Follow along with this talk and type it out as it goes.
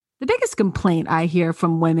The biggest complaint I hear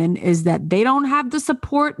from women is that they don't have the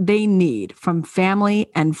support they need from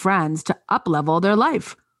family and friends to uplevel their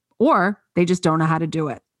life, or they just don't know how to do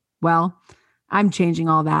it. Well, I'm changing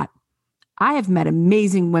all that. I have met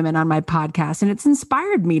amazing women on my podcast, and it's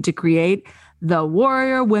inspired me to create the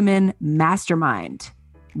Warrior Women Mastermind.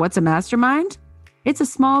 What's a mastermind? It's a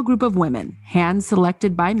small group of women,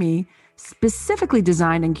 hand-selected by me, specifically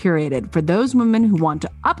designed and curated for those women who want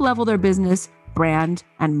to uplevel their business, brand,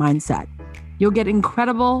 and mindset. You'll get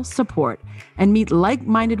incredible support and meet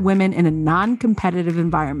like-minded women in a non-competitive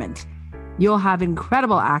environment. You'll have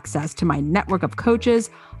incredible access to my network of coaches,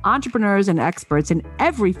 entrepreneurs, and experts in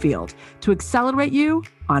every field to accelerate you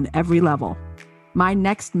on every level. My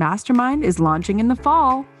next mastermind is launching in the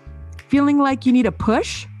fall. Feeling like you need a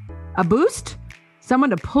push, a boost,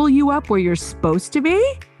 someone to pull you up where you're supposed to be?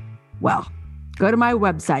 Well, go to my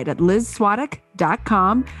website at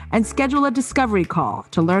lizsvatek.com and schedule a discovery call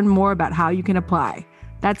to learn more about how you can apply.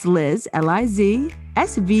 That's Liz,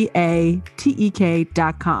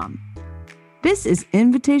 LIZSVATEK.com. This is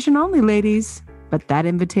invitation only, ladies, but that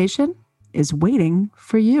invitation is waiting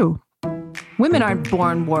for you. Women aren't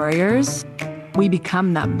born warriors. We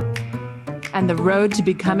become them. And the road to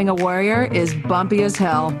becoming a warrior is bumpy as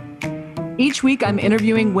hell. Each week, I'm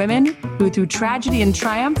interviewing women who, through tragedy and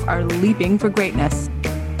triumph, are leaping for greatness.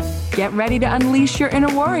 Get ready to unleash your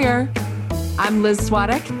inner warrior. I'm Liz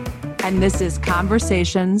Svatek, and this is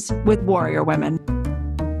Conversations with Warrior Women.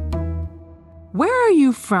 Where are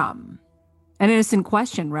you from? An innocent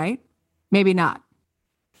question, right? Maybe not.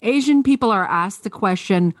 Asian people are asked the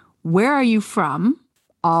question, where are you from?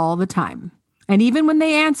 All the time. And even when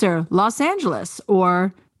they answer Los Angeles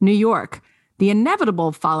or New York, the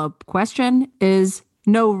inevitable follow-up question is,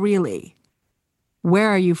 no, really. Where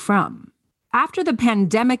are you from? After the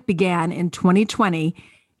pandemic began in 2020,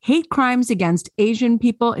 hate crimes against Asian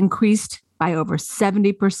people increased by over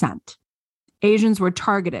 70%. Asians were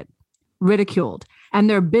targeted, ridiculed, and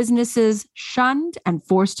their businesses shunned and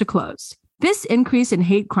forced to close. This increase in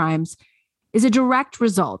hate crimes is a direct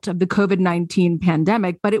result of the COVID-19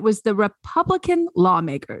 pandemic, but it was the Republican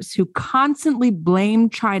lawmakers who constantly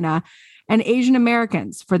blamed China and Asian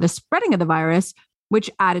Americans for the spreading of the virus, which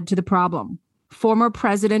added to the problem. Former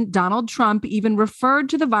President Donald Trump even referred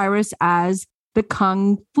to the virus as the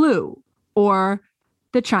Kung flu or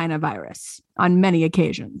the China virus on many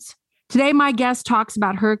occasions. Today, my guest talks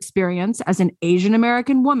about her experience as an Asian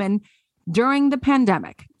American woman during the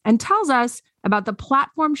pandemic and tells us about the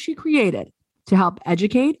platform she created to help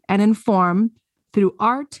educate and inform through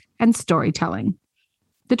art and storytelling.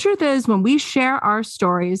 The truth is, when we share our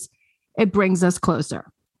stories, it brings us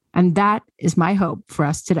closer. And that is my hope for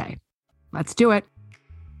us today. Let's do it.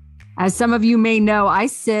 As some of you may know, I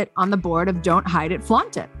sit on the board of Don't Hide It,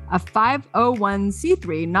 Flaunt It, a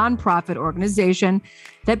 501c3 nonprofit organization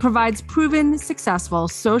that provides proven, successful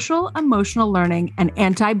social, emotional learning and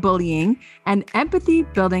anti-bullying and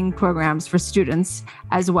empathy-building programs for students,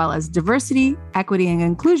 as well as diversity, equity, and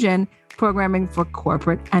inclusion programming for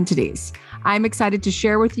corporate entities. I'm excited to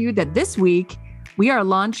share with you that this week, we are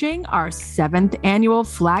launching our 7th annual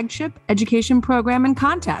flagship education program and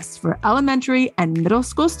contest for elementary and middle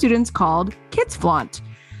school students called Kids Flaunt.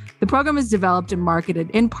 The program is developed and marketed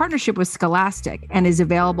in partnership with Scholastic and is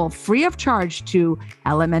available free of charge to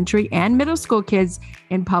elementary and middle school kids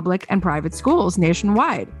in public and private schools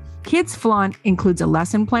nationwide. Kids Flaunt includes a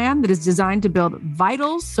lesson plan that is designed to build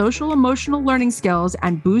vital social emotional learning skills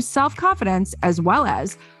and boost self-confidence, as well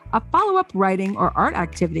as a follow-up writing or art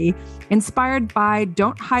activity inspired by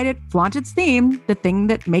Don't Hide It, Flaunt It's theme, the thing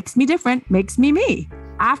that makes me different makes me me.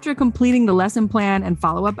 After completing the lesson plan and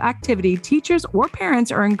follow-up activity, teachers or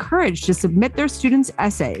parents are encouraged to submit their students'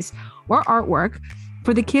 essays or artwork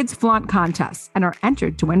for the Kids Flaunt contest and are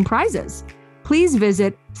entered to win prizes. Please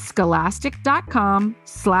visit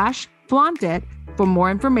scholastic.com/flaunt-it for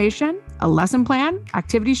more information, a lesson plan,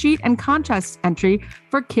 activity sheet, and contest entry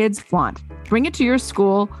for Kids Flaunt. Bring it to your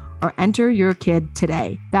school or enter your kid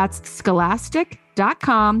today. That's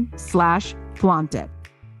scholastic.com/flaunt-it.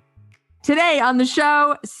 Today on the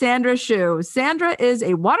show, Sandra Hsu. Sandra is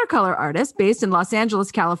a watercolor artist based in Los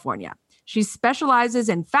Angeles, California. She specializes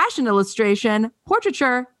in fashion illustration,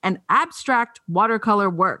 portraiture, and abstract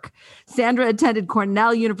watercolor work. Sandra attended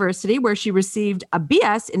Cornell University, where she received a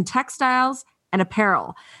BS in textiles and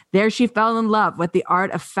apparel. There she fell in love with the art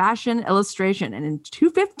of fashion illustration. And in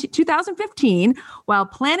 2015, while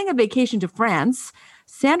planning a vacation to France,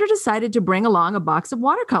 Sandra decided to bring along a box of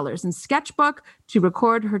watercolors and sketchbook to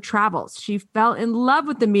record her travels. She fell in love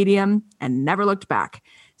with the medium and never looked back.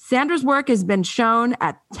 Sandra's work has been shown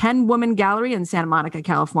at 10 Woman Gallery in Santa Monica,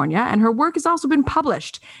 California, and her work has also been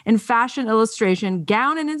published in Fashion Illustration,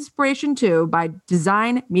 Gown and Inspiration Too by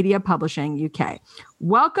Design Media Publishing UK.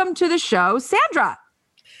 Welcome to the show, Sandra.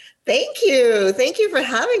 Thank you. Thank you for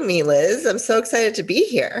having me, Liz. I'm so excited to be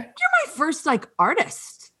here. You're my first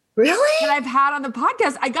artist. Really? That I've had on the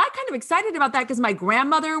podcast. I got kind of excited about that because my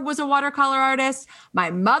grandmother was a watercolor artist. My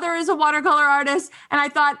mother is a watercolor artist. And I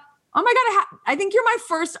thought, oh my God, I think you're my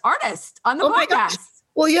first artist on the podcast.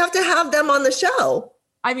 Well, you have to have them on the show.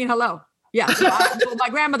 I mean, hello. Yeah. Well, my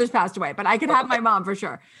grandmother's passed away, but I could have my mom for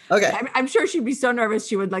sure. Okay. I'm sure she'd be so nervous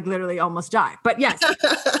she would literally almost die. But yes,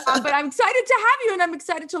 but I'm excited to have you, and I'm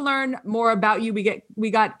excited to learn more about you.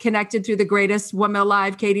 We got connected through the greatest woman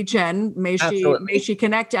alive, Katie Chen. May she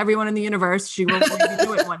connect everyone in the universe. She will maybe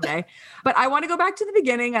do it one day. But I want to go back to the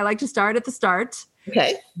beginning. I like to start at the start.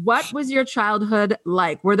 Okay. What was your childhood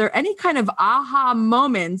like? Were there any kind of aha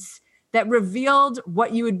moments that revealed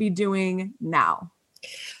what you would be doing now?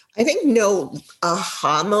 I think no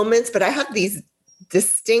aha moments, but I have these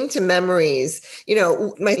distinct memories.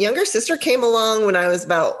 My younger sister came along when I was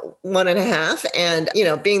about 1.5. And,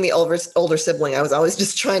 being the older sibling, I was always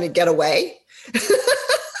just trying to get away.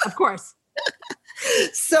 Of course.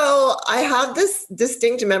 So I have this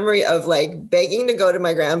distinct memory of begging to go to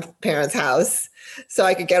my grandparents' house so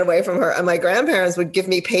I could get away from her. And my grandparents would give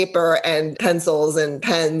me paper and pencils and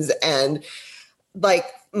pens, and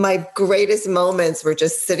my greatest moments were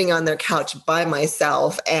just sitting on their couch by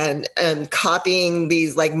myself and copying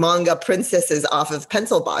these manga princesses off of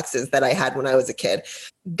pencil boxes that I had when I was a kid.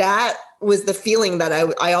 That was the feeling that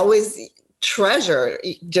I always treasure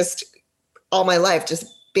just all my life, just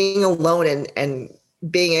being alone and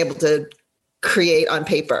being able to create on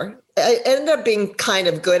paper. I ended up being kind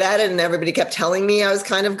of good at it, and everybody kept telling me I was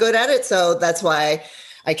kind of good at it. So that's why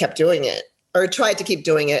I kept doing it, or tried to keep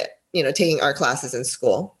doing it, taking art classes in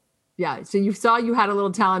school. Yeah. So you saw you had a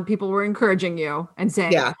little talent. People were encouraging you and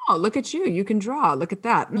saying, oh, look at you. You can draw. Look at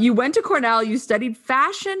that. You went to Cornell. You studied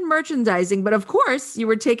fashion merchandising, but of course you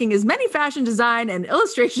were taking as many fashion design and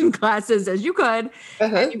illustration classes as you could.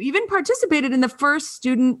 Uh-huh. And you even participated in the first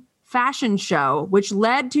student fashion show, which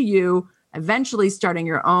led to you eventually starting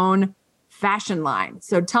your own fashion line.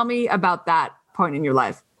 So tell me about that point in your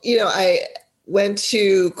life. I went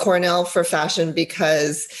to Cornell for fashion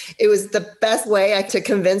because it was the best way to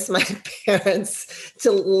convince my parents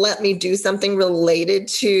to let me do something related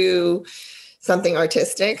to something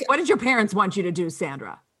artistic. What did your parents want you to do,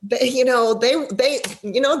 Sandra? They didn't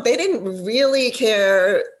really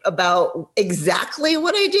care about exactly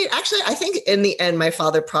what I did. Actually, I think in the end, my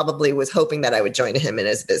father probably was hoping that I would join him in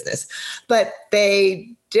his business, but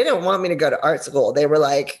they didn't want me to go to art school. They were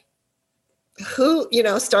like,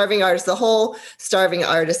 starving artists, the whole starving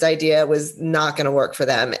artist idea was not going to work for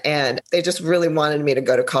them. And they just really wanted me to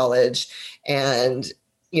go to college and,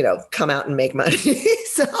 come out and make money.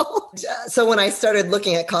 So when I started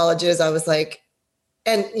looking at colleges, I was like,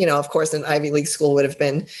 and, of course, an Ivy League school would have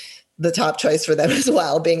been the top choice for them as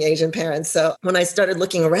well, being Asian parents. So when I started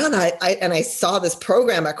looking around, I saw this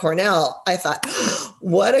program at Cornell, I thought,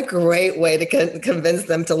 what a great way to convince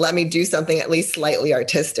them to let me do something at least slightly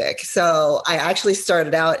artistic. So I actually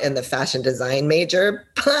started out in the fashion design major,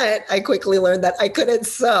 but I quickly learned that I couldn't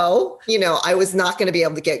sew. I was not going to be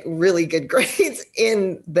able to get really good grades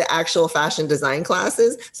in the actual fashion design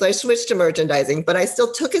classes. So I switched to merchandising, but I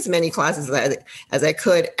still took as many classes as I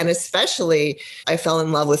could. And especially I fell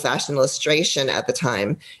in love with fashion illustration at the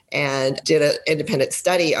time and did an independent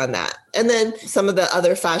study on that. And then some of the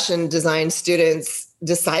other fashion design students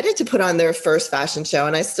decided to put on their first fashion show.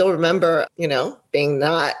 And I still remember, being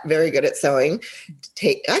not very good at sewing.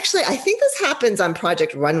 Actually, I think this happens on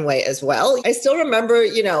Project Runway as well. I still remember,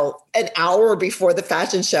 an hour before the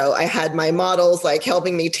fashion show, I had my models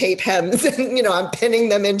helping me tape hems and, I'm pinning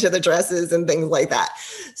them into the dresses and things like that.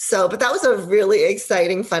 So, but that was a really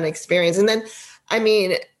exciting, fun experience. And then,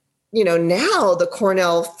 now the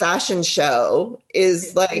Cornell fashion show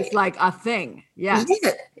is it's like a thing. Yes.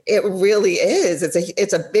 Yeah, it really is.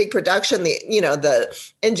 It's a big production. The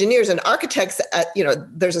engineers and architects at,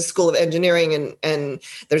 there's a school of engineering and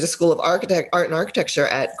there's a school of art and architecture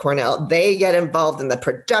at Cornell. They get involved in the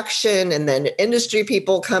production, and then industry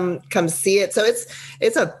people come see it. So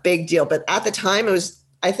it's a big deal. But at the time it was,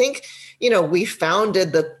 I think, we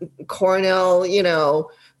founded the Cornell,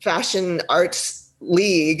 Fashion Arts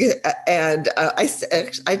League, and I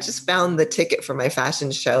just found the ticket for my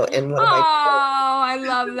fashion show in one of my I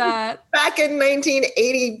love that. Back in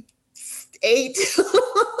 1988.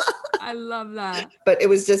 I love that. But it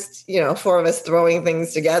was just, four of us throwing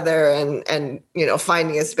things together and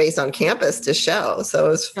finding a space on campus to show. So it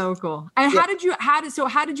was so cool. And how did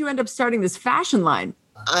you end up starting this fashion line?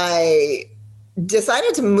 I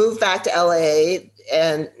decided to move back to LA,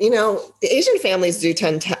 and the Asian families do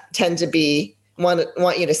tend to be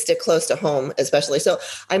want you to stick close to home, especially. So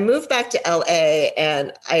I moved back to LA,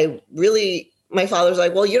 and my father was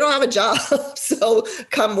like, well, you don't have a job, so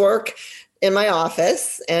come work in my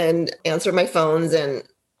office and answer my phones.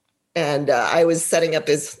 And I was setting up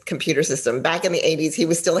his computer system. Back in the 80s, he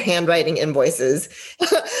was still handwriting invoices.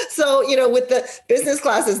 So, with the business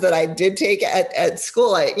classes that I did take at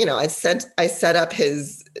school, I set up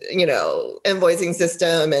his, invoicing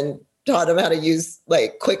system and taught him how to use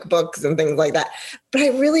like QuickBooks and things like that. But I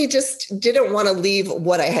really just didn't want to leave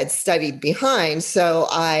what I had studied behind. So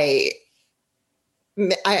I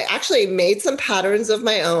actually made some patterns of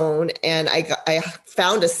my own, and I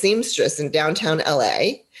found a seamstress in downtown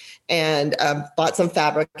LA and bought some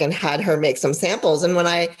fabric and had her make some samples. And when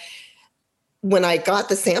I got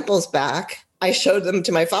the samples back, I showed them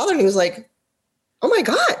to my father, and he was like, oh my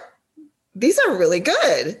God, these are really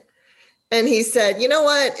good. And he said, you know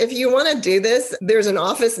what, if you want to do this, there's an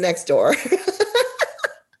office next door.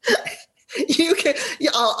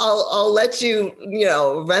 I'll let you,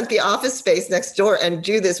 rent the office space next door and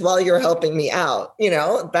do this while you're helping me out.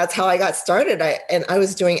 That's how I got started. I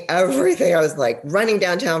was doing everything. I was like running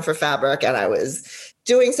downtown for fabric, and I was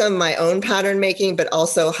doing some of my own pattern making, but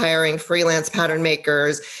also hiring freelance pattern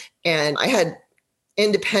makers. And I had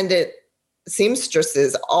independent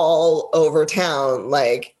seamstresses all over town,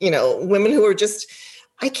 like, women who were just,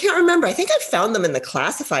 I can't remember. I think I found them in the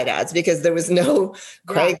classified ads because there was no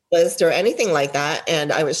Craigslist or anything like that.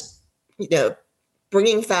 And I was,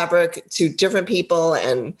 bringing fabric to different people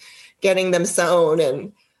and getting them sewn,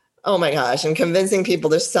 and oh my gosh, and convincing people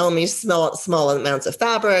to sell me small amounts of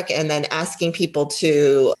fabric, and then asking people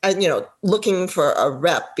to, looking for a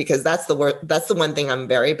rep, because that's the one thing I'm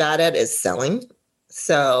very bad at is selling.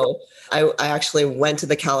 So I actually went to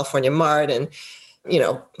the California Mart and,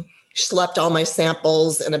 schlepped all my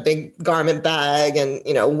samples in a big garment bag and,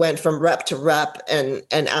 went from rep to rep and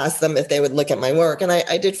asked them if they would look at my work. And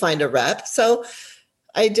I did find a rep. So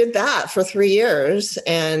I did that for 3 years,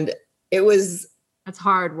 and that's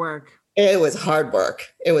hard work. It was hard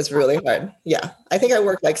work. It was really hard. Yeah. I think I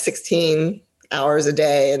worked like 16 hours a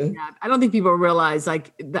day. And I don't think people realize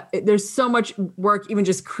there's so much work, even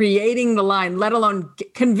just creating the line, let alone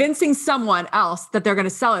convincing someone else that they're going to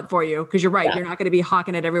sell it for you. Cause you're right. Yeah. You're not going to be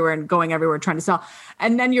hawking it everywhere and going everywhere trying to sell.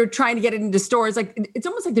 And then you're trying to get it into stores. Like, it's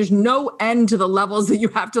almost like there's no end to the levels that you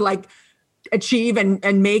have to achieve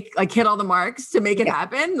and make, hit all the marks to make it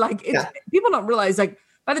happen. People don't realize,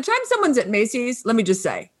 by the time someone's at Macy's, let me just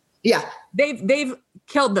say, they've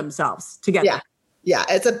killed themselves to get there. Yeah,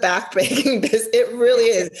 it's a back-breaking business. It really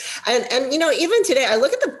is. And even today, I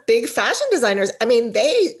look at the big fashion designers. I mean,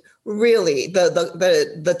 they really,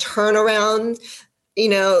 the turnaround,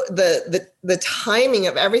 the timing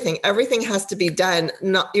of everything has to be done.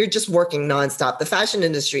 You're just working nonstop. The fashion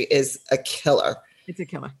industry is a killer. It's a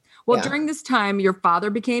killer. Well, during this time, your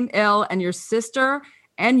father became ill, and your sister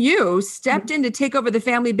and you stepped in to take over the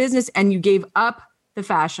family business, and you gave up the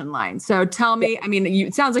fashion line. So tell me,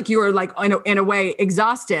 it sounds like you were in a way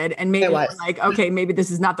exhausted, and maybe okay, maybe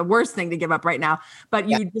this is not the worst thing to give up right now, but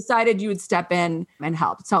you decided you would step in and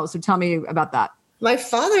help. So tell me about that. My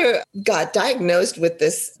father got diagnosed with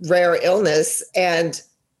this rare illness, and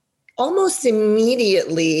almost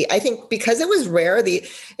immediately, I think because it was rare,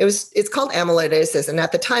 it's called amyloidosis. And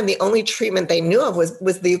at the time, the only treatment they knew of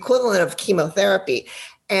was the equivalent of chemotherapy.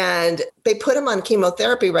 And they put him on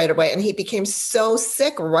chemotherapy right away. And he became so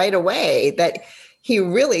sick right away that he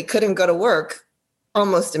really couldn't go to work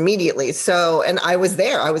almost immediately. So, and I was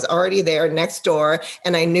there. I was already there next door,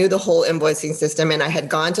 and I knew the whole invoicing system, and I had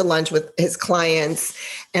gone to lunch with his clients,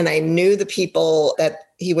 and I knew the people that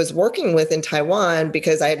he was working with in Taiwan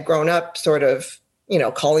because I had grown up sort of,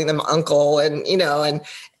 calling them uncle, and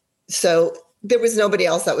so there was nobody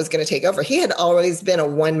else that was going to take over. He had always been a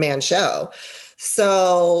one-man show.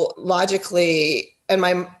 So logically, and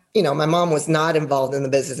my mom was not involved in the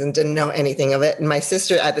business and didn't know anything of it. And my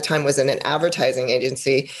sister at the time was in an advertising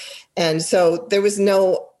agency. And so there was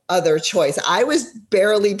no other choice. I was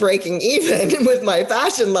barely breaking even with my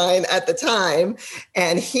fashion line at the time.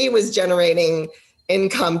 And he was generating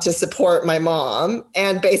income to support my mom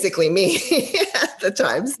and basically me at the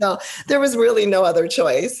time. So there was really no other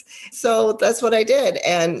choice. So that's what I did.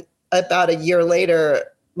 And about a year later,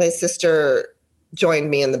 my sister joined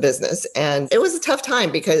me in the business. And it was a tough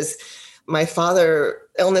time because my father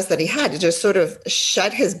illness that he had, it just sort of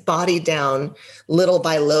shut his body down little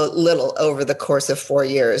by little over the course of 4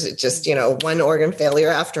 years. It just, one organ failure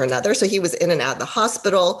after another. So he was in and out of the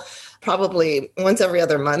hospital, probably once every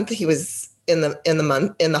other month. He was in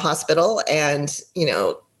the hospital, and,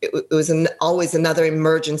 it was always another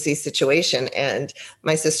emergency situation. And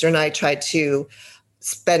my sister and I tried to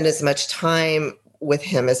spend as much time with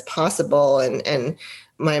him as possible. And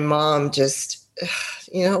my mom just,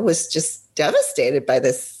 was just devastated by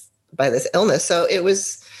this illness. So it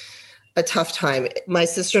was a tough time. My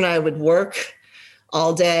sister and I would work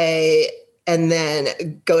all day and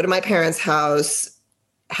then go to my parents' house,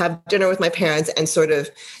 have dinner with my parents, and sort of,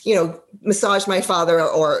 massage my father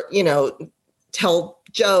or, tell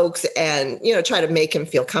jokes and, try to make him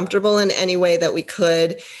feel comfortable in any way that we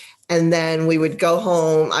could. And then we would go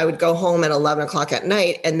home. I would go home at 11 o'clock at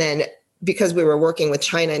night. And then because we were working with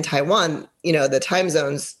China and Taiwan, the time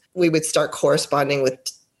zones, we would start corresponding with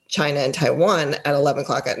China and Taiwan at 11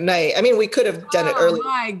 o'clock at night. I mean, we could have done it early. Oh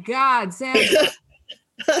my God, Sandra.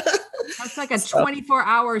 That's like a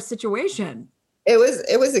 24-hour situation. It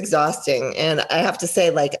was exhausting. And I have to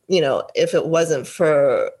say, if it wasn't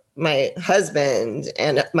for my husband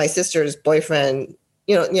and my sister's boyfriend,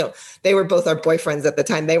 they were both our boyfriends at the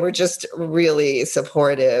time. They were just really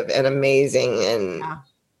supportive and amazing. And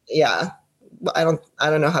yeah, I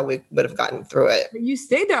don't know how we would have gotten through it. But you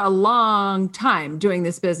stayed there a long time doing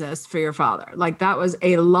this business for your father. Like, that was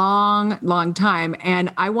a long, long time.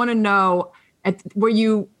 And I want to know, were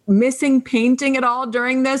you missing painting at all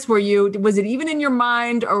during this? Was it even in your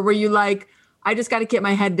mind, or were you like, I just got to get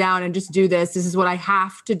my head down and just do this. This is what I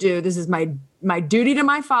have to do. This is my duty to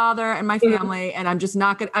my father and my family. And I'm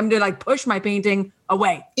going to push my painting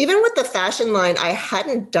away. Even with the fashion line, I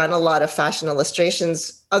hadn't done a lot of fashion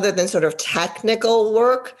illustrations other than sort of technical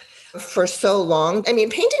work for so long. I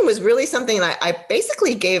mean, painting was really something that I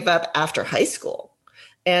basically gave up after high school.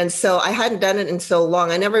 And so I hadn't done it in so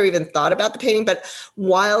long. I never even thought about the painting, but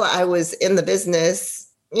while I was in the business,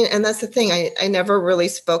 and that's the thing, I never really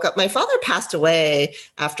spoke up. My father passed away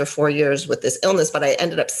after 4 years with this illness, but I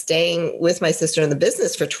ended up staying with my sister in the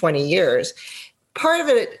business for 20 years. Part of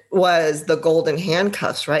it was the golden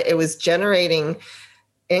handcuffs, right? It was generating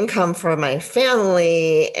income for my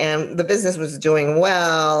family, and the business was doing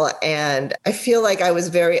well. And I feel like I was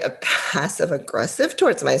very passive aggressive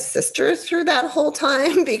towards my sister through that whole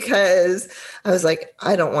time, because I was like,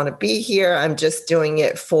 I don't want to be here. I'm just doing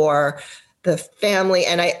it for the family.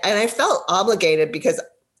 And I felt obligated because,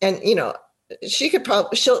 she could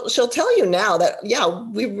probably, she'll tell you now that, yeah,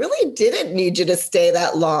 we really didn't need you to stay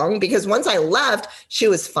that long, because once I left, she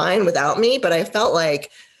was fine without me, but I felt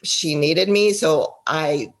like she needed me. So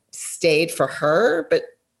I stayed for her, but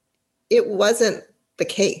it wasn't the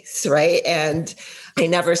case. Right. And I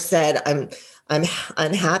never said, I'm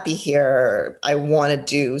unhappy here. I want to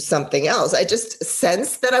do something else. I just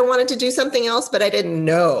sensed that I wanted to do something else, but I didn't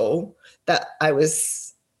know that I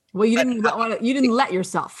was. Well, you didn't let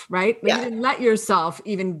yourself, right? Like, you didn't let yourself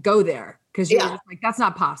even go there, because you were just like, that's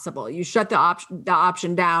not possible. You shut the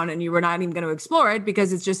option down, and you were not even going to explore it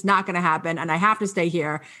because it's just not going to happen. And I have to stay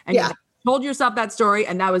here. And you told yourself that story,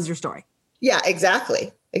 and that was your story. Yeah,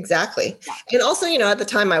 exactly. Exactly. Yeah. And also, at the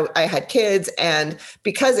time I had kids, and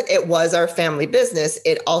because it was our family business,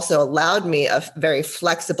 it also allowed me a very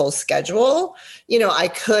flexible schedule. I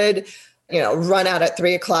could, run out at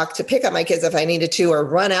 3 o'clock to pick up my kids if I needed to, or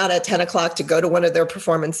run out at 10 o'clock to go to one of their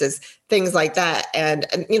performances, things like that. And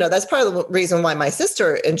that's part of the reason why my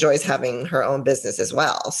sister enjoys having her own business as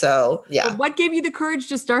well. So, yeah. But what gave you the courage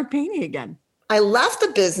to start painting again? I left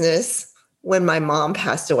the business when my mom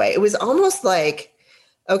passed away. It was almost like,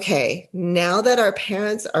 okay, now that our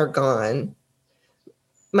parents are gone,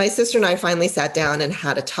 my sister and I finally sat down and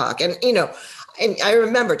had a talk. And, and I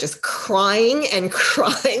remember just crying and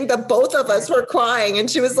crying. The both of us were crying. And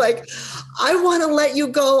she was like, I want to let you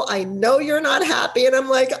go. I know you're not happy. And I'm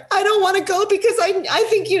like, I don't want to go because I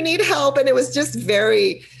think you need help. And it was just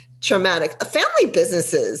very traumatic. Family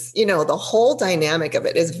businesses, the whole dynamic of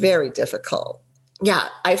it is very difficult. Yeah,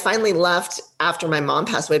 I finally left after my mom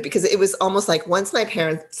passed away, because it was almost like once my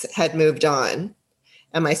parents had moved on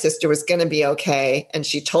and my sister was going to be okay, and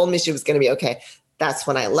she told me she was going to be okay, that's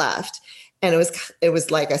when I left. And it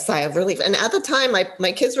was like a sigh of relief. And at the time,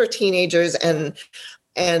 my kids were teenagers, and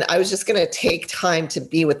I was just going to take time to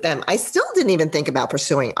be with them. I still didn't even think about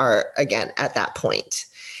pursuing art again at that point.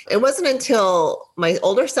 It wasn't until my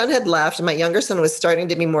older son had left and my younger son was starting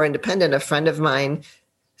to be more independent. A friend of mine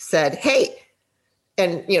said, hey,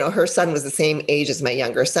 and, her son was the same age as my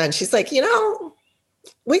younger son. She's like,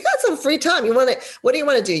 we got some free time. What do you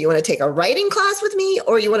want to do? You want to take a writing class with me,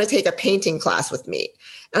 or you want to take a painting class with me?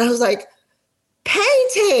 And I was like,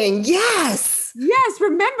 painting. Yes. Yes.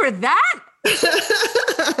 Remember that?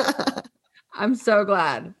 I'm so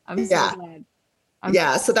glad. Glad.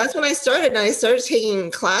 So that's when I started. And I started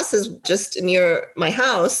taking classes just near my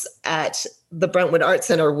house at the Brentwood Art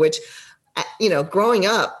Center, which, growing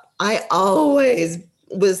up, I always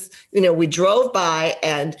was, we drove by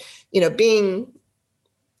and, being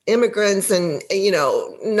immigrants and,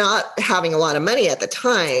 not having a lot of money at the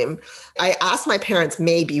time, I asked my parents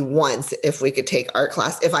maybe once if we could take art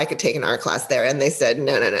class, if I could take an art class there. And they said,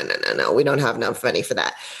 no, we don't have enough money for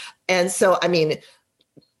that. And so,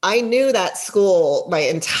 I knew that school my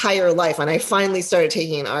entire life, and I finally started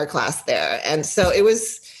taking an art class there. And so it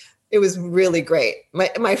was really great.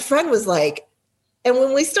 My friend was like, and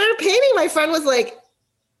when we started painting, my friend was like,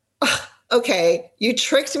 oh, okay, you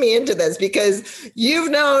tricked me into this because you've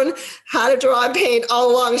known how to draw and paint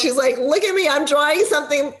all along. She's like, look at me, I'm drawing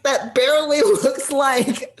something that barely looks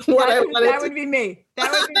like what I wanted. That would be me.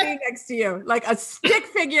 That would be me next to you, like a stick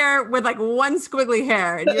figure with like one squiggly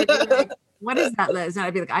hair. And you're like, what is that, Liz? And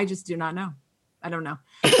I'd be like, I just do not know. I don't know.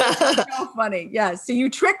 So funny. Yeah. So you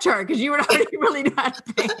tricked her because you were already really knew how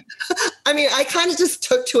to paint. I kind of just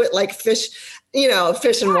took to it like fish,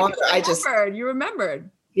 fish and water. You remembered.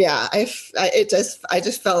 Yeah. I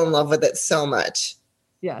just fell in love with it so much.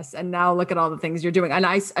 Yes. And now look at all the things you're doing. And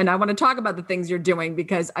I want to talk about the things you're doing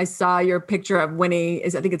because I saw your picture of Winnie. I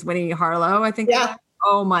think it's Winnie Harlow. I think. Yeah.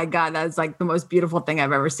 Oh my God. That's like the most beautiful thing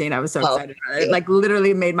I've ever seen. I was so excited about it. It like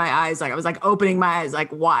literally made my eyes, I was like opening my eyes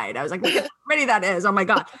like wide. I was like, look how pretty that is. Oh my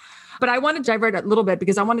God. But I want to divert a little bit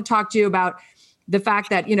because I want to talk to you about the fact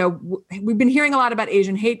that, we've been hearing a lot about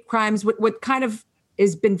Asian hate crimes. What kind of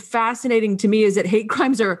has been fascinating to me is that hate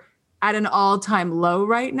crimes are at an all-time low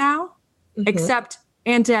right now, except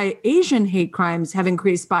anti-Asian hate crimes have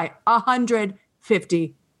increased by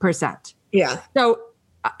 150%. Yeah. So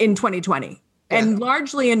in 2020. And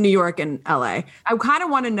largely in New York and LA. I kind of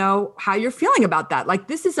want to know how you're feeling about that. Like,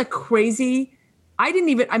 this is a crazy, I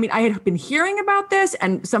had been hearing about this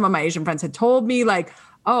and some of my Asian friends had told me like,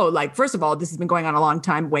 oh, like, first of all, this has been going on a long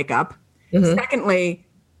time. Wake up. Mm-hmm. Secondly,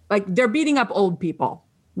 like they're beating up old people.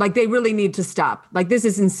 Like they really need to stop. Like this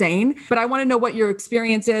is insane. But I want to know what your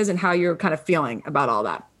experience is and how you're kind of feeling about all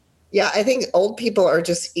that. Yeah, I think old people are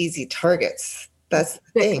just easy targets. That's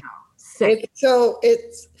the thing. Sick.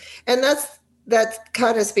 That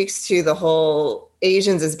kind of speaks to the whole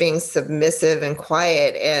Asians as being submissive and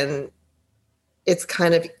quiet. And it's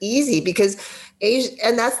kind of easy because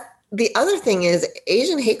and that's the other thing is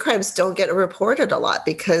Asian hate crimes don't get reported a lot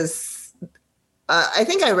because I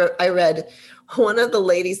think I read one of the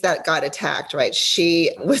ladies that got attacked, right?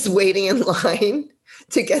 She was waiting in line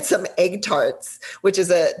to get some egg tarts, which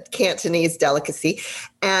is a Cantonese delicacy.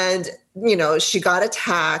 And, she got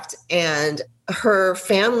attacked and her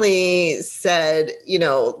family said,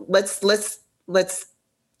 let's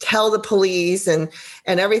tell the police and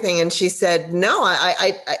everything. And she said, no,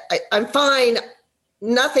 I'm fine.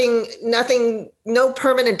 Nothing, no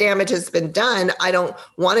permanent damage has been done. I don't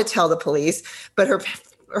want to tell the police, but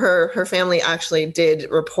her family actually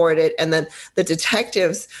did report it. And then the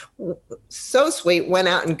detectives, so sweet, went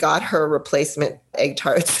out and got her replacement egg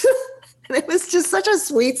tarts. And it was just such a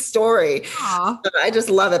sweet story. I just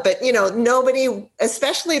love it. But, nobody,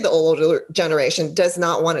 especially the older generation, does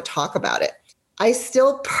not want to talk about it. I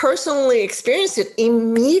still personally experienced it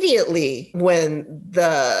immediately when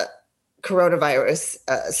the coronavirus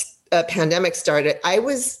pandemic started.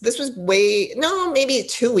 Maybe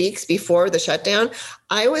 2 weeks before the shutdown.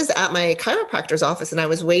 I was at my chiropractor's office and I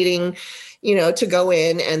was waiting, to go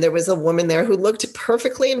in, and there was a woman there who looked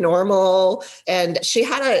perfectly normal, and she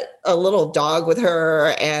had a little dog with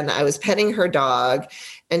her, and I was petting her dog,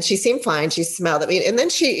 and she seemed fine. She smelled at me, and then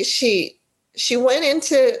she went in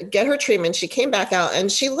to get her treatment. She came back out,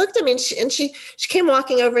 and she looked at me, and she came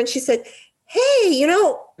walking over, and she said, hey,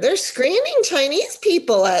 they're screening Chinese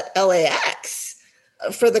people at LAX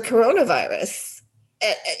for the coronavirus.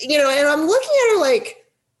 And I'm looking at her like,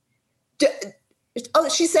 oh,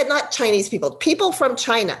 she said not Chinese people from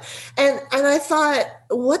China. And I thought,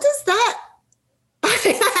 what does that,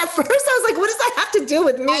 at first I was like, what does that have to do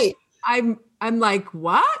with me? I'm like,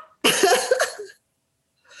 what?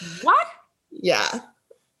 What? Yeah.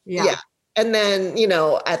 And then,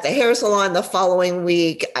 at the hair salon the following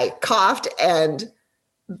week, I coughed, and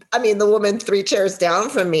the woman 3 chairs down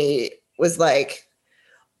from me was like,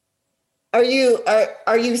 are you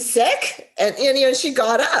sick? And she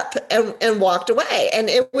got up and walked away. And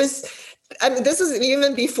it was I mean, this is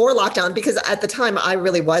even before lockdown, because at the time I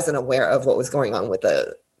really wasn't aware of what was going on with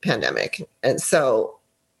the pandemic. And so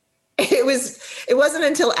it wasn't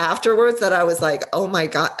until afterwards that I was like, oh my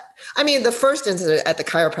God. I mean, the first incident at the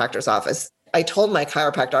chiropractor's office, I told my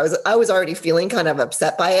chiropractor, I was already feeling kind of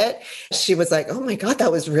upset by it. She was like, oh my God,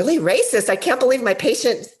 that was really racist. I can't believe my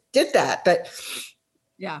patient did that. But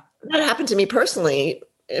yeah, that happened to me personally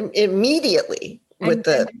immediately. And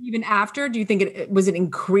even after, do you think was it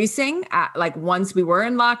increasing like once we were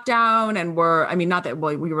in lockdown and not that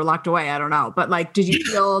we were locked away, I don't know, but like, did you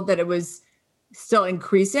feel that it was still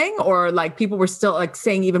increasing, or like people were still like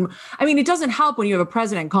saying it doesn't help when you have a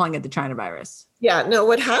president calling it the China virus. Yeah, no,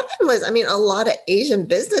 what happened was, a lot of Asian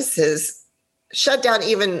businesses shut down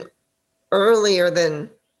even earlier than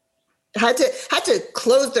had to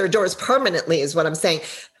close their doors permanently is what I'm saying.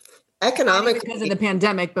 Economically, because of the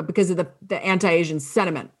pandemic, but because of the anti-Asian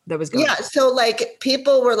sentiment that was going on. Yeah. So like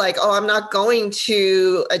people were like, oh, I'm not going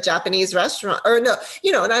to a Japanese restaurant, or no,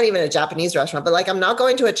 not even a Japanese restaurant, but like, I'm not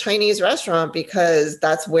going to a Chinese restaurant because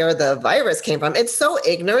that's where the virus came from. It's so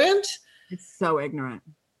ignorant. It's so ignorant.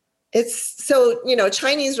 It's so,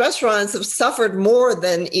 Chinese restaurants have suffered more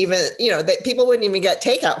than even, that people wouldn't even get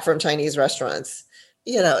takeout from Chinese restaurants.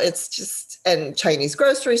 It's just, and Chinese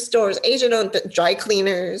grocery stores, Asian owned dry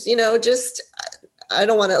cleaners, I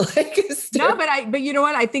don't want to No, but you know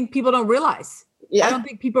what? I think people don't realize. Yeah. I don't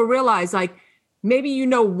think people realize, like, maybe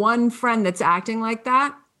one friend that's acting like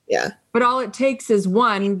that. Yeah. But all it takes is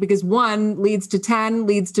one, because one leads to 10,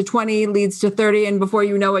 leads to 20, leads to 30. And before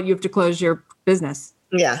you know it, you have to close your business.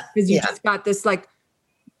 Yeah. Because you just got this like,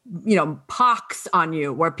 pox on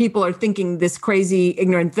you where people are thinking this crazy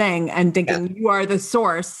ignorant thing and thinking you are the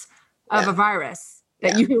source of a virus,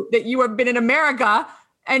 that you have been in America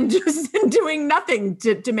and just doing nothing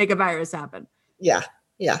to make a virus happen. Yeah.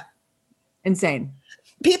 Yeah. Insane.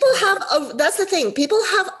 People that's the thing. People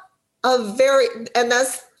have and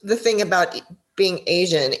that's the thing about being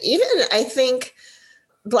Asian. Even I think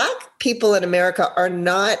Black people in America are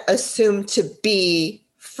not assumed to be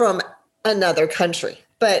from another country.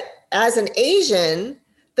 But as an Asian,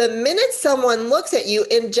 the minute someone looks at you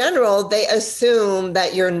in general, they assume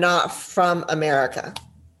that you're not from America.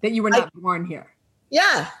 That you were not born here.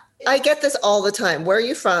 Yeah. I get this all the time. Where are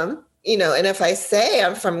you from? And if I say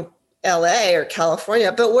I'm from LA or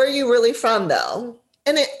California, but where are you really from though?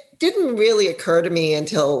 And it didn't really occur to me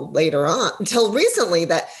until later on, until recently,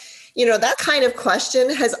 that that kind of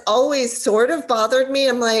question has always sort of bothered me.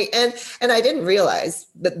 I'm like, and I didn't realize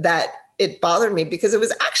that it bothered me because it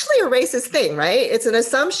was actually a racist thing, right? It's an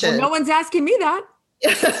assumption. Well, no one's asking me that.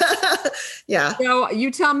 Yeah. So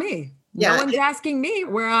you tell me. Yeah. No one's asking me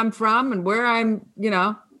where I'm from and where I'm,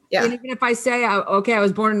 Yeah. And even if I say, I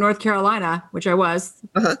was born in North Carolina, which I was,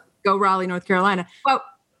 go Raleigh, North Carolina. Well,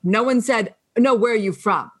 no one said, no, where are you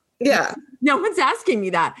from? Yeah. No one's asking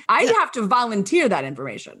me that. I'd have to volunteer that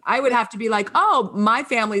information. I would have to be like, oh, my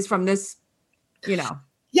family's from this, Yeah.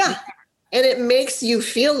 And it makes me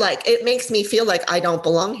feel like I don't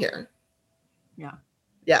belong here. Yeah.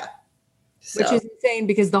 Yeah. So. Which is insane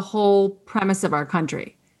because the whole premise of our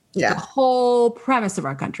country, the whole premise of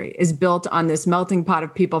our country is built on this melting pot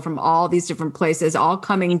of people from all these different places, all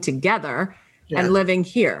coming together and living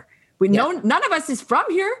here. None of us is from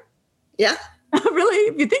here. Yeah.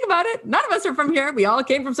 Really, if you think about it, none of us are from here. We all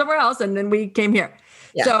came from somewhere else and then we came here.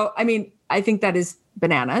 Yeah. So, I think that is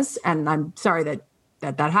bananas, and I'm sorry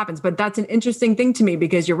that happens, but that's an interesting thing to me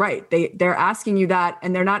because you're right. They're asking you that,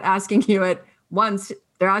 and they're not asking you it once.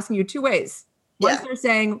 They're asking you two ways. Once they're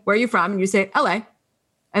saying, where are you from? And you say, LA.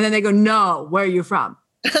 And then they go, no, where are you from?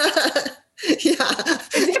 Yeah. As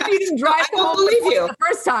if you didn't drive home the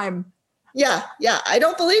first time. Yeah. Yeah. I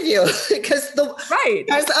don't believe you because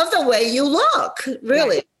because of the way you look,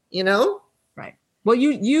 really, Right. Well,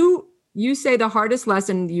 you say the hardest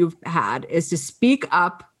lesson you've had is to speak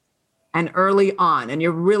up and early on. And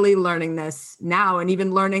you're really learning this now, and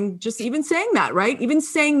even learning just even saying that, right? Even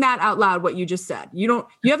saying that out loud, what you just said. You're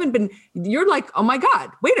like, oh my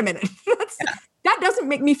God, wait a minute. That doesn't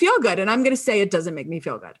make me feel good. And I'm going to say it doesn't make me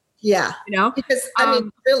feel good. Yeah. Because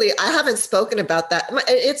really, I haven't spoken about that.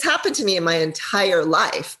 It's happened to me in my entire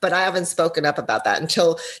life, but I haven't spoken up about that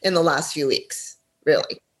until in the last few weeks,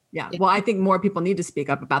 really. Yeah. Well, I think more people need to speak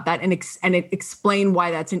up about that and explain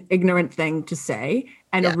why that's an ignorant thing to say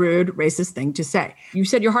and a rude, racist thing to say. You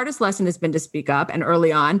said your hardest lesson has been to speak up and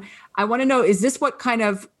early on. I want to know, is this what kind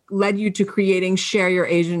of led you to creating Share Your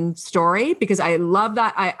Asian Story? Because I love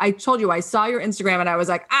that. I told you, I saw your Instagram and I was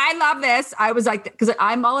like, I love this. I was like, because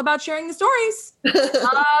I'm all about sharing the stories.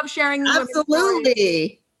 Love sharing.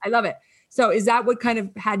 Absolutely. I love it. So is that what kind of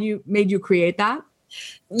made you create that?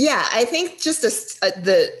 Yeah, I think just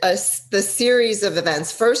the series of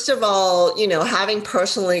events. First of all, having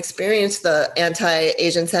personally experienced the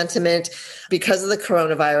anti-Asian sentiment because of the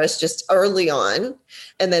coronavirus just early on,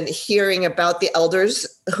 and then hearing about the elders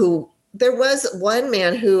who, there was one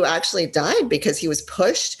man who actually died because he was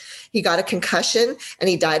pushed. He got a concussion and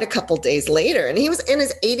he died a couple days later. And he was in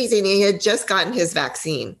his 80s and he had just gotten his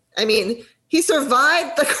vaccine. I mean, he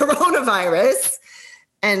survived the coronavirus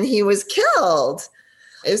and he was killed.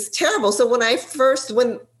 It was terrible. So when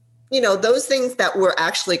those things that were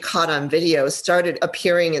actually caught on video started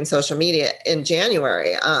appearing in social media in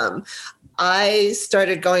January, I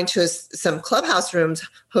started going to some clubhouse rooms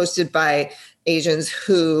hosted by Asians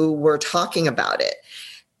who were talking about it.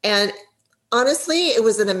 And honestly, it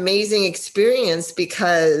was an amazing experience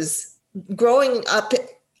because growing up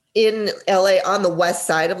in LA on the west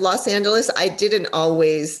side of Los Angeles, I wasn't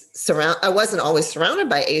always surrounded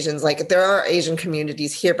by Asians. Like there are Asian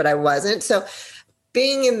communities here, but I wasn't. So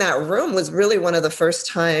being in that room was really one of the first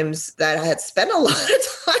times that I had spent a lot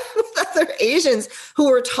of time with other Asians who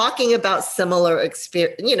were talking about similar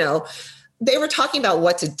experience. They were talking about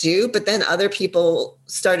what to do, but then other people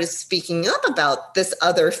started speaking up about this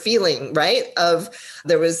other feeling, right?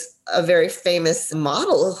 There was a very famous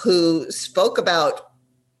model who spoke about,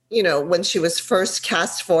 when she was first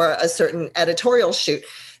cast for a certain editorial shoot,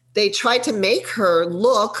 they tried to make her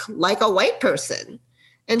look like a white person.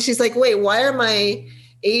 And she's like, wait, why are my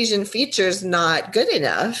Asian features not good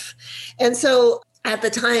enough? And so at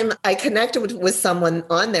the time, I connected with someone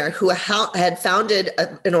on there who had founded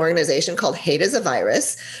an organization called Hate is a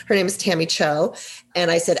Virus. Her name is Tammy Cho.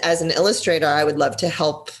 And I said, as an illustrator, I would love to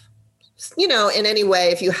help, in any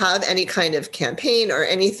way. If you have any kind of campaign or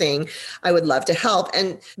anything, I would love to help.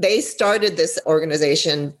 And they started this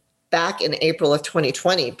organization back in April of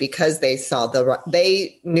 2020 because they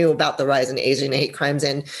knew about the rise in Asian hate crimes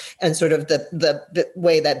and sort of the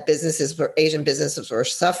way that Asian businesses were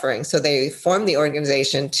suffering. So they formed the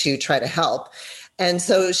organization to try to help. And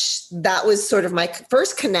so that was sort of my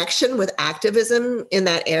first connection with activism in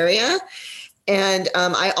that area. And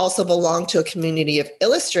I also belong to a community of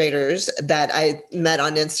illustrators that I met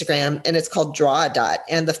on Instagram, and it's called Draw a Dot.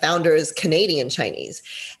 And the founder is Canadian Chinese.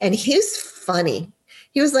 And he's funny.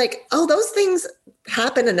 He was like, oh, those things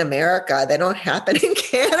happen in America. They don't happen in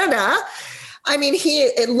Canada. I mean,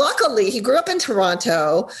 luckily, he grew up in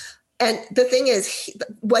Toronto. And the thing is,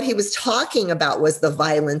 what he was talking about was the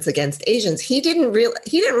violence against Asians. He didn't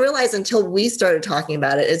realize until we started talking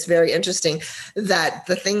about it. It's very interesting that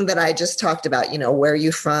the thing that I just talked about, where are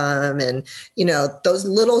you from? And, those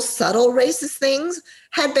little subtle racist things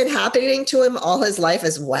had been happening to him all his life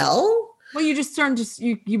as well. Well, you just start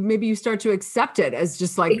to you start to accept it as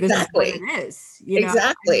just like exactly. This is what it is.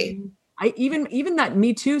 Exactly. I even that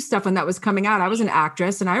Me Too stuff when that was coming out, I was an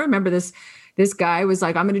actress, and I remember this guy was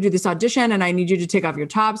like, I'm going to do this audition and I need you to take off your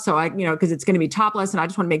top. So because it's going to be topless and I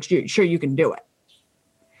just want to make sure you can do it.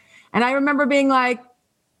 And I remember being like,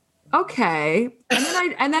 okay.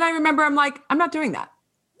 And then I remember I'm like, I'm not doing that.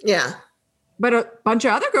 Yeah. But a bunch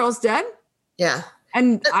of other girls did. Yeah.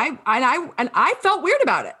 And I felt weird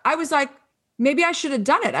about it. I was like, maybe I should have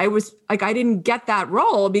done it. I was like, I didn't get that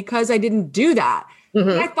role because I didn't do that. Mm-hmm.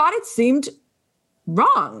 And I thought it seemed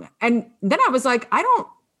wrong. And then I was like,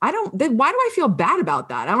 then why do I feel bad about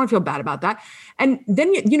that? I don't want to feel bad about that. And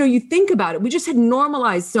then, you think about it. We just had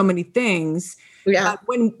normalized so many things. Yeah.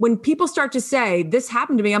 When people start to say this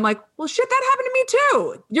happened to me, I'm like, well, shit, that happened to me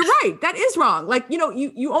too. You're right. That is wrong. Like,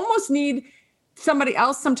 you almost need somebody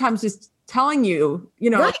else sometimes just telling you,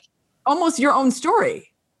 right. Almost your own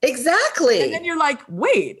story. Exactly. And then you're like,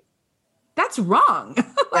 wait, that's wrong.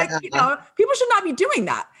 People should not be doing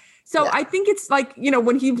that. So I think it's like,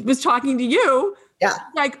 when he was talking to you,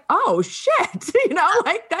 like, oh shit,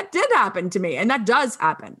 like that did happen to me. And that does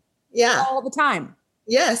happen. Yeah. All the time.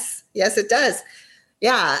 Yes, it does.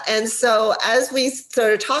 Yeah. And so as we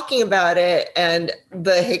started talking about it and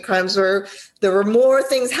the hate crimes there were more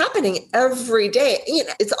things happening every day.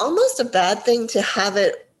 It's almost a bad thing to have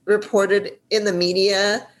it reported in the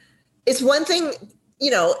media. It's one thing,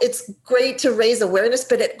 it's great to raise awareness,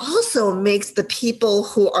 but it also makes the people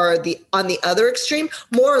who are on the other extreme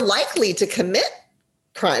more likely to commit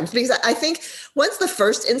crimes. Because I think once the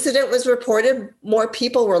first incident was reported, more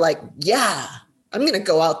people were like, yeah, I'm going to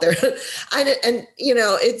go out there.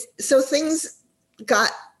 So things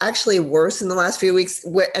got actually worse in the last few weeks.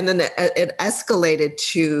 And then it escalated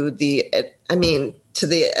to the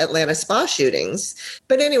Atlanta spa shootings.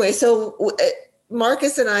 But anyway, so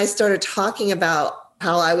Marcus and I started talking about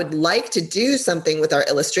how I would like to do something with our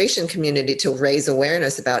illustration community to raise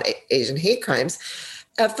awareness about Asian hate crimes.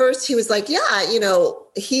 at first he was like, yeah,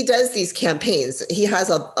 he does these campaigns. He has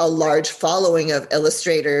a large following of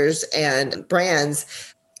illustrators and brands.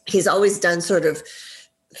 He's always done sort of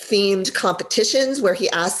themed competitions where he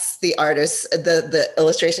asks the artists, the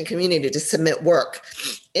illustration community, to submit work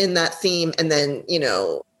in that theme. And then,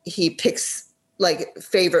 he picks like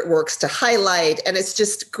favorite works to highlight. And it's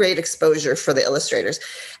just great exposure for the illustrators.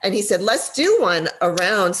 And he said, let's do one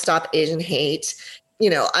around Stop Asian Hate.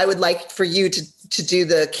 I would like for you to do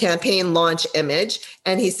the campaign launch image.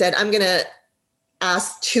 And he said, I'm going to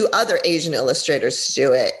ask 2 other Asian illustrators to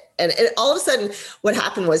do it. And all of a sudden, what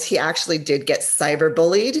happened was he actually did get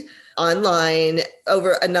cyberbullied online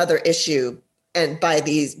over another issue, and by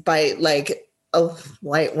a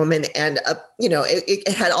white woman, and it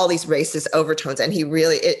had all these racist overtones, and he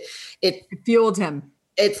really it fueled him.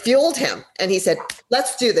 It fueled him, and he said,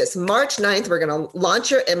 "Let's do this. March 9th, we're going to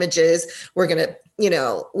launch your images. We're going to,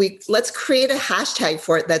 let's create a hashtag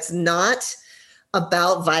for it that's not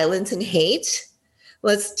about violence and hate."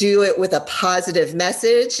 Let's do it with a positive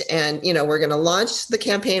message. And, we're going to launch the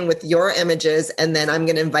campaign with your images. And then I'm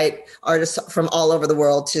going to invite artists from all over the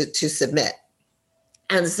world to submit.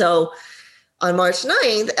 And so on March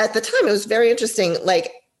 9th, at the time, it was very interesting.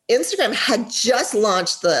 Like, Instagram had just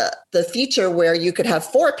launched the feature where you could have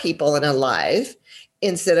 4 people in a live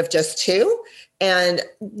instead of just 2. And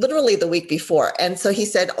literally the week before. And so he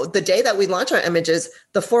said, the day that we launch our images,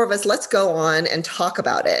 the 4 of us, let's go on and talk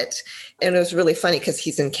about it. And it was really funny because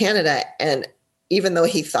he's in Canada. And even though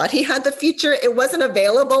he thought he had the feature, it wasn't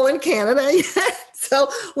available in Canada yet. So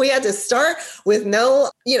we had to start with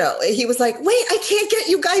he was like, wait, I can't get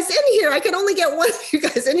you guys in here. I can only get one of you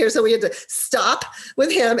guys in here. So we had to stop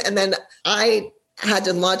with him. And then I had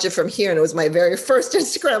to launch it from here. And it was my very first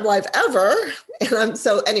Instagram live ever. And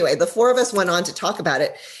anyway, the 4 of us went on to talk about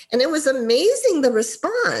it. And it was amazing, the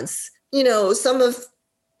response.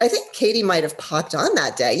 I think Katie might have popped on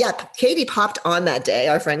that day. Yeah, Katie popped on that day,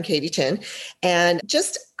 our friend Katie Chin. And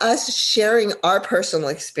just us sharing our personal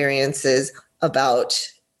experiences about,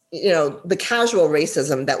 the casual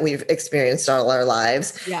racism that we've experienced all our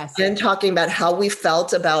lives. Yes. And talking about how we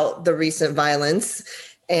felt about the recent violence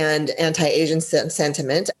and anti-Asian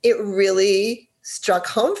sentiment. It really struck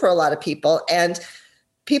home for a lot of people. And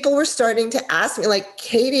people were starting to ask me, like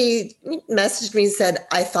Katie messaged me and said,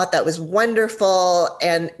 I thought that was wonderful.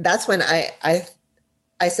 And that's when I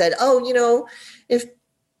said, if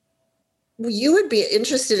you would be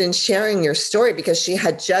interested in sharing your story, because she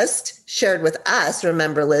had just shared with us,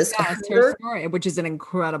 remember, Liz? Yes, her story, which is an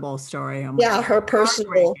incredible story. Oh yeah, her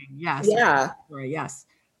personal. Yes. Yeah. Story, yes.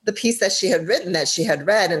 The piece that she had written, that she had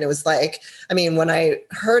read. And it was like, when I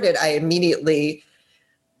heard it, I immediately,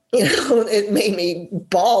 it made me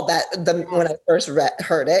bawl when I first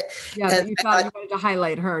heard it. Yeah, and you thought you wanted to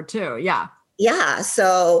highlight her too. Yeah. Yeah.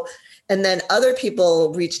 So, and then other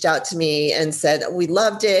people reached out to me and said, we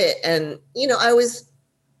loved it. And, I was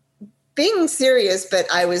being serious, but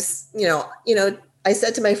I was, I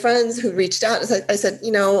said to my friends who reached out, I said,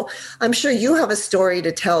 I'm sure you have a story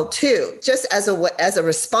to tell too, just as a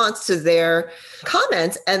response to their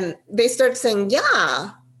comments. And they started saying,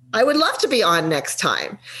 yeah, I would love to be on next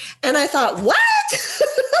time. And I thought, what?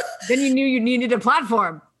 Then you knew you needed a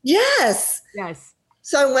platform. Yes. Yes.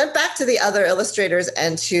 So I went back to the other illustrators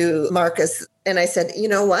and to Marcus, and I said, you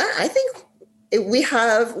know what? I think we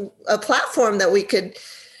have a platform that we could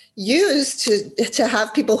use to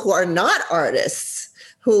have people who are not artists,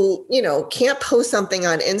 who, can't post something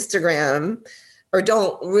on Instagram or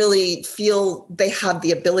don't really feel they have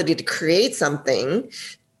the ability to create something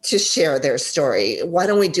to share their story. Why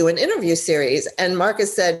don't we do an interview series? And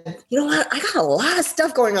Marcus said, you know what? I got a lot of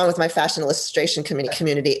stuff going on with my fashion illustration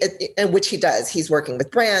community, and which he does. He's working with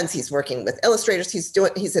brands. He's working with illustrators. He's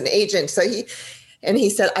an agent. So he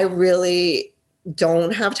said, I really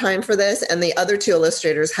don't have time for this. And the other 2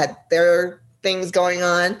 illustrators had their things going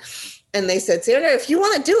on. And they said, Sandra, if you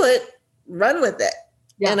want to do it, run with it.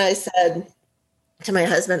 Yeah. And I said to my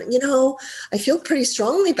husband, I feel pretty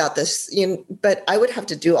strongly about this, but I would have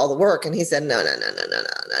to do all the work. And he said, no.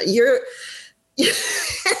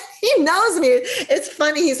 He knows me. It's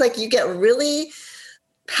funny. He's like, you get really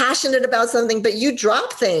passionate about something, but you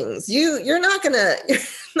drop things. You're not gonna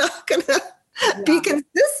be consistent.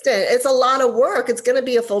 It's a lot of work. It's going to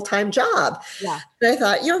be a full-time job. Yeah. And I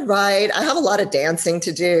thought, you're right. I have a lot of dancing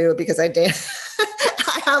to do because I dance.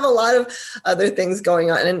 I have a lot of other things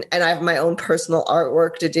going on, and I have my own personal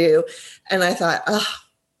artwork to do. And I thought,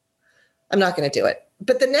 I'm not going to do it.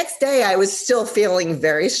 But the next day I was still feeling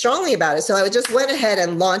very strongly about it. So I just went ahead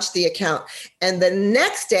and launched the account. And the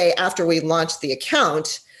next day after we launched the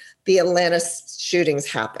account, the Atlanta shootings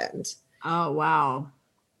happened. Oh, wow.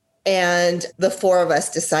 And the four of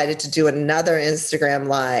us decided to do another Instagram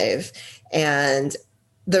live. And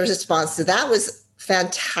the response to that was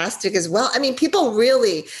fantastic as well. I mean, people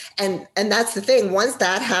really, and that's the thing, once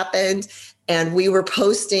that happened and we were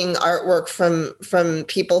posting artwork from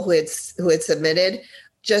people who had submitted,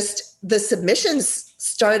 just the submissions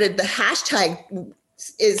started, the hashtag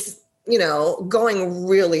is, going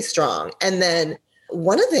really strong. And then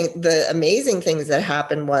one of the amazing things that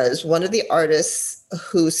happened was one of the artists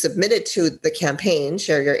who submitted to the campaign,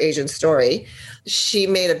 Share Your Asian Story, she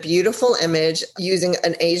made a beautiful image using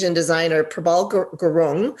an Asian designer, Prabal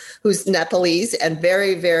Gurung, who's Nepalese and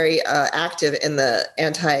very, very active in the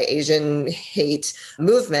anti-Asian hate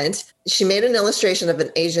movement. She made an illustration of an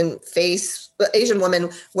Asian woman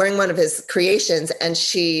wearing one of his creations, and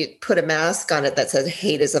she put a mask on it that said,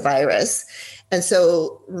 "Hate is a virus." And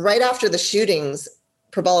so right after the shootings,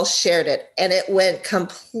 Prabal shared it and it went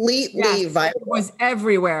completely viral. It was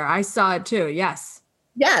everywhere. I saw it too. Yes.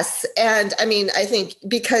 Yes. And I mean, I think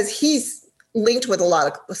because he's linked with a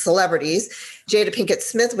lot of celebrities, Jada Pinkett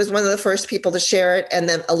Smith was one of the first people to share it. And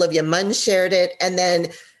then Olivia Munn shared it. And then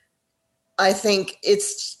I think it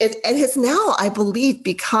has now, I believe,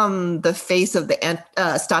 become the face of the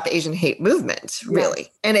Stop Asian Hate movement, really. Yes.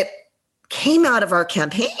 And it came out of our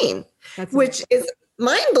campaign, which is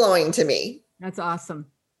mind-blowing to me. That's awesome.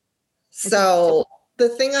 So the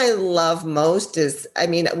thing I love most is, I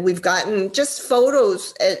mean, we've gotten just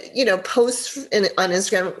photos, posts on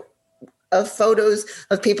Instagram of photos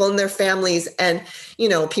of people and their families. And,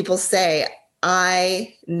 people say,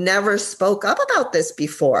 I never spoke up about this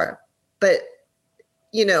before, but,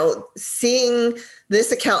 seeing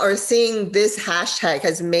this account or seeing this hashtag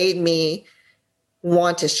has made me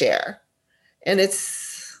want to share. And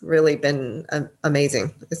it's really been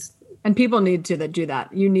amazing. And people need to do that.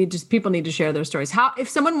 People need to share their stories. If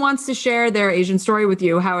someone wants to share their Asian story with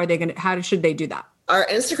you, how should they do that? Our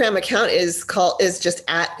Instagram account is just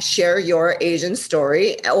at Share Your Asian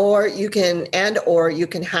Story, or you can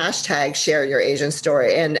hashtag Share Your Asian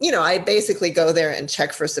Story. And, I basically go there and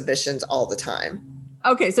check for submissions all the time.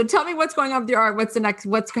 Okay. So tell me what's going on with your art. What's the next,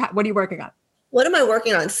 what are you working on? What am I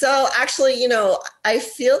working on? So actually, I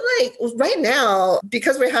feel like right now,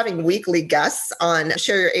 because we're having weekly guests on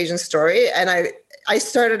Share Your Asian Story, and I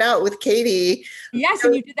started out with Katie. Yes,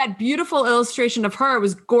 and you did that beautiful illustration of her. It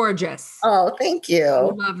was gorgeous. Oh, thank you. I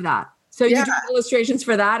love that. So you do illustrations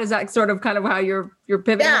for that? Is that sort of kind of how you're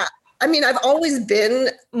pivoting? Yeah. I mean, I've always been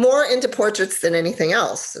more into portraits than anything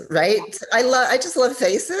else, right? I just love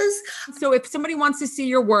faces. So if somebody wants to see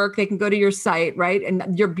your work, they can go to your site, right?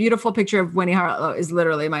 And your beautiful picture of Winnie Harlow is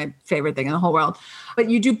literally my favorite thing in the whole world. But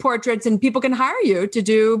you do portraits and people can hire you to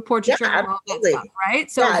do portraiture and all that stuff, right?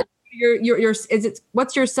 So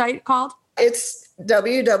what's your site called? It's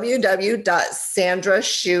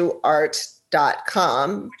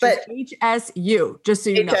www.sandrashuart.com. But HSU, just so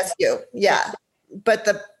you know. HSU, yeah. But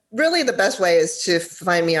the best way is to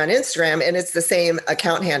find me on Instagram, and it's the same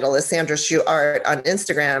account handle as Sandra Shu Art on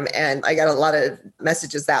Instagram, and I got a lot of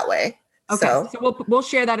messages that way. Okay, so we'll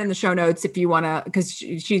share that in the show notes if you want to, because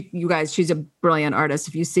she's a brilliant artist.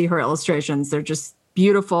 If you see her illustrations, they're just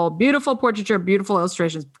beautiful, beautiful portraiture, beautiful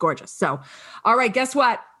illustrations, gorgeous. So, all right, guess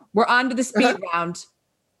what? We're on to the speed round.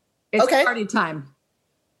 It's party time.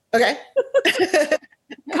 Okay.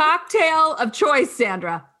 Cocktail of choice,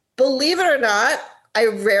 Sandra. Believe it or not, I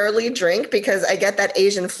rarely drink because I get that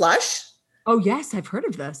Asian flush. Oh, yes. I've heard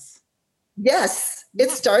of this. Yes.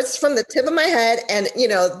 It starts from the tip of my head. And,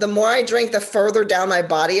 the more I drink, the further down my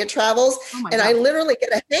body it travels. And I literally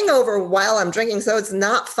get a hangover while I'm drinking. So it's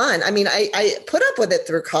not fun. I mean, I put up with it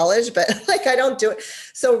through college, but I don't do it.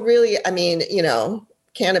 So really, I mean,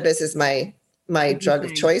 cannabis is my drug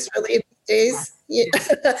of choice really these days. Yeah.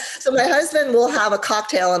 So my husband will have a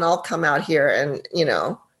cocktail and I'll come out here and,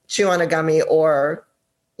 chew on a gummy or,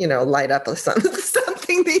 light up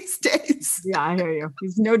something these days. Yeah, I hear you.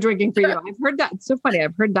 There's no drinking for you. I've heard that. It's so funny.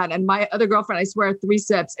 I've heard that. And my other girlfriend, I swear, 3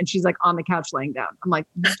 sips and she's like on the couch laying down. I'm like,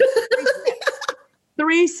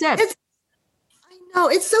 3 sips. I know.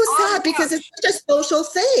 It's so sad because it's such a social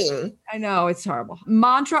thing. I know. It's horrible.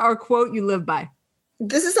 Mantra or quote you live by?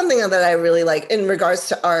 This is something that I really like in regards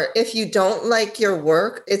to art. If you don't like your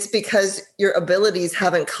work, it's because your abilities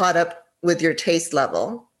haven't caught up with your taste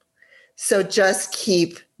level. So just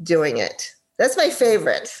keep doing it. That's my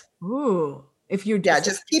favorite. Ooh,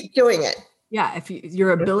 just keep doing it. Yeah, if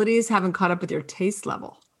your abilities haven't caught up with your taste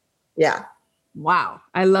level. Yeah. Wow,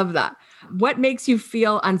 I love that. What makes you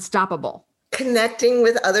feel unstoppable? Connecting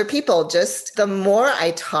with other people. Just the more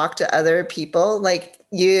I talk to other people like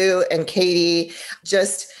you and Katie,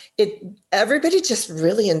 just everybody just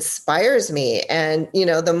really inspires me. And,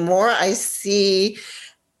 the more I see,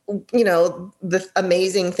 the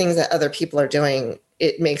amazing things that other people are doing,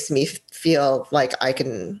 it makes me feel like I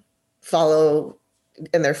can follow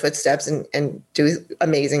in their footsteps and do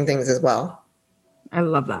amazing things as well. I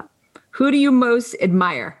love that. Who do you most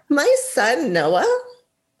admire? My son, Noah.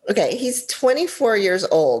 Okay. He's 24 years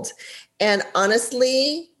old. And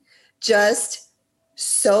honestly, just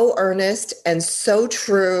so earnest and so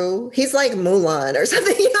true. He's like Mulan or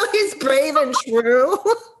something, he's brave and true.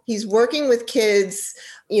 He's working with kids,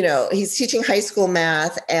 he's teaching high school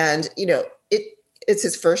math, and, it's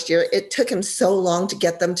his first year. It took him so long to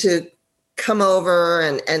get them to come over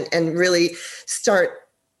and really start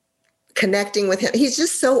connecting with him. He's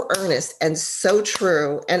just so earnest and so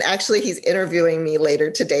true. And actually, he's interviewing me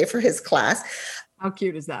later today for his class. How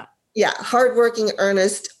cute is that? Yeah. Hardworking,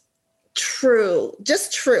 earnest, true,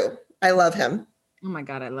 just true. I love him. Oh my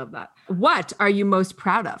God. I love that. What are you most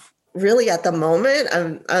proud of? Really, at the moment,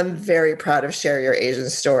 I'm very proud of Share Your Asian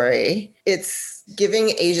Story. It's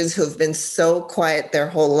giving Asians who have been so quiet their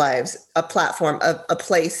whole lives a platform, a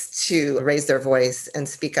place to raise their voice and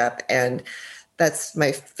speak up. And that's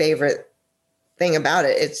my favorite thing about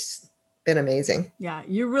it. It's been amazing. Yeah,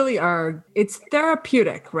 you really are. It's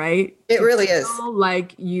therapeutic, right? It really is.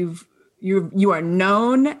 Like you are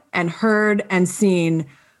known and heard and seen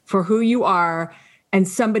for who you are, and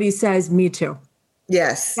somebody says, "Me too."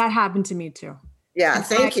 Yes, that happened to me too. Yeah,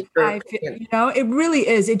 thank you. It really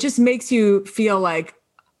is. It just makes you feel like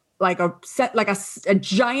a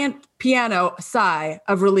giant piano sigh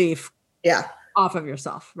of relief. Yeah, off of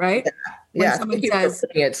yourself, right? Yeah. Someone says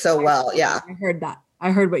it so well. Yeah, I heard that.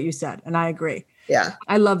 I heard what you said, and I agree. Yeah,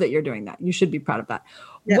 I love that you're doing that. You should be proud of that.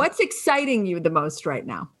 Yeah. What's exciting you the most right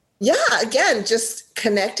now? Yeah, again, just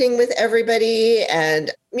connecting with everybody.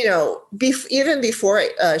 And, even before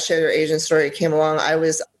Share Your Asian Story came along, I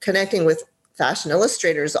was connecting with fashion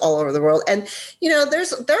illustrators all over the world. And, there are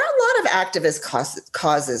a lot of activist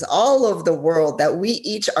causes all over the world that we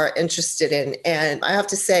each are interested in. And I have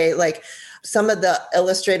to say, some of the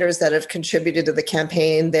illustrators that have contributed to the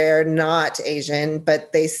campaign, they're not Asian,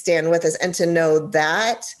 but they stand with us. And to know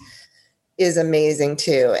that is amazing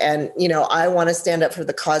too. And, I want to stand up for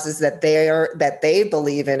the causes that they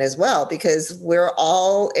believe in as well, because we're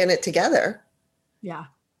all in it together. Yeah.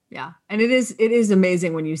 Yeah. And it is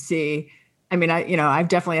amazing when you see, I've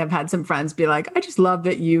definitely have had some friends be like, I just love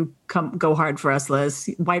that you go hard for us, Liz,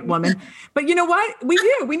 white woman. But you know what? We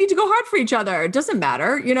need to go hard for each other. It doesn't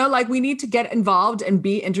matter. We need to get involved and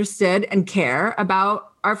be interested and care about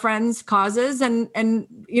our friends' causes and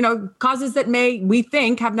causes that we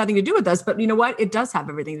think have nothing to do with us. But you know what? It does have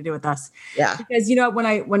everything to do with us. Yeah. Because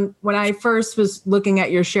when I first was looking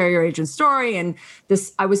at your Share Your Asian Story, and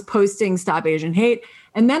I was posting Stop Asian Hate.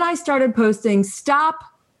 And then I started posting Stop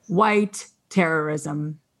White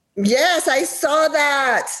Terrorism. Yes, I saw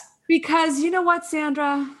that. Because you know what,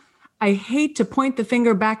 Sandra? I hate to point the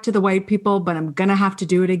finger back to the white people, but I'm going to have to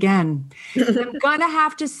do it again. I'm going to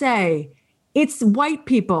have to say, it's white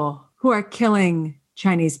people who are killing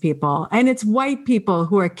Chinese people, and it's white people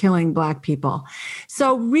who are killing Black people.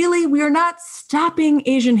 So really, we are not stopping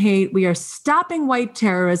Asian hate. We are stopping white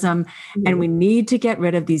terrorism, and we need to get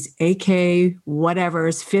rid of these AK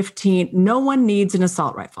whatevers, 15. No one needs an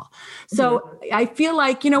assault rifle. So I feel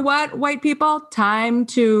like, you know what, white people, time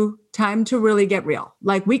to really get real.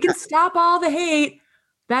 We can stop all the hate.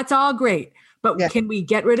 That's all great. But can we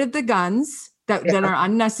get rid of the guns that are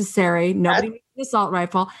unnecessary? Nobody needs an assault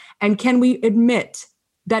rifle. And can we admit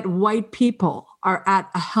that white people are at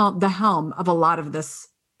the helm of a lot of this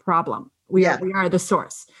problem? We are the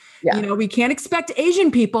source. Yeah. We can't expect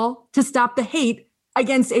Asian people to stop the hate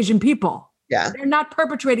against Asian people. Yeah. They're not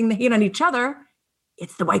perpetrating the hate on each other.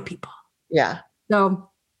 It's the white people. Yeah. So,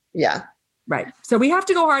 yeah. Right. So we have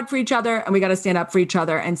to go hard for each other, and we got to stand up for each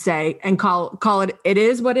other and say, and call it, it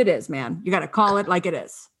is what it is, man. You got to call it like it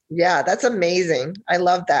is. Yeah. That's amazing. I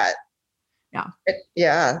love that. Yeah.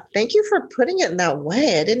 Yeah. Thank you for putting it in that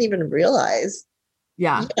way. I didn't even realize.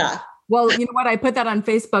 Yeah. Yeah. Well, you know what? I put that on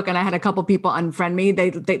Facebook, and I had a couple people unfriend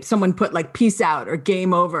me. Someone put peace out or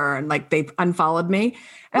game over, and they unfollowed me.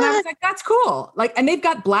 And I was like, that's cool. And they've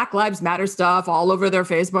got Black Lives Matter stuff all over their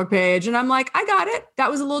Facebook page. And I'm like, I got it.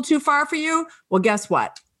 That was a little too far for you. Well, guess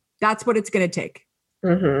what? That's what it's going to take.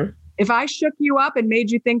 Mm-hmm. If I shook you up and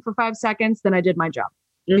made you think for 5 seconds, then I did my job.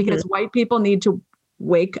 Mm-hmm. Because white people need to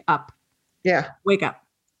wake up. Yeah. Wake up.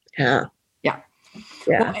 Yeah. Yeah.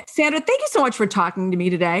 Yeah. Well, Sandra, thank you so much for talking to me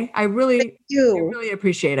today. I really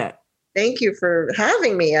appreciate it. Thank you for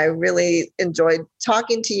having me. I really enjoyed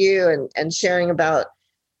talking to you and sharing about,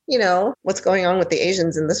 what's going on with the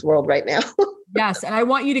Asians in this world right now. Yes. And I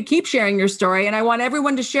want you to keep sharing your story. And I want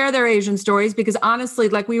everyone to share their Asian stories, because honestly,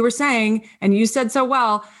 like we were saying, and you said so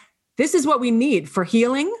well, this is what we need for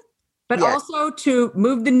healing, but also to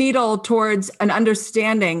move the needle towards an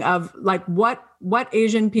understanding of like what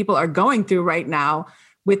Asian people are going through right now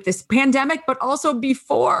with this pandemic, but also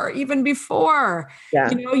even before.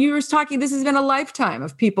 Yeah. You were talking, this has been a lifetime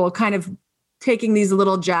of people kind of taking these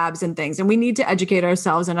little jabs and things. And we need to educate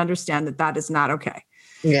ourselves and understand that that is not okay.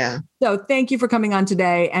 Yeah. So thank you for coming on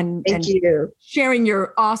today and you sharing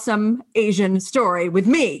your awesome Asian story with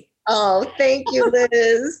me. Oh, thank you,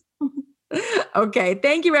 Liz. Okay.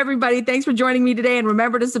 Thank you, everybody. Thanks for joining me today. And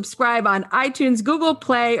remember to subscribe on iTunes, Google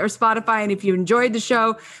Play, or Spotify. And if you enjoyed the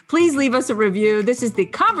show, please leave us a review. This is the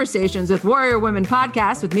Conversations with Warrior Women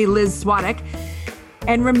podcast with me, Liz Swadek.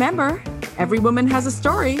 And remember, every woman has a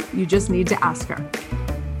story. You just need to ask her.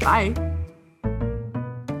 Bye.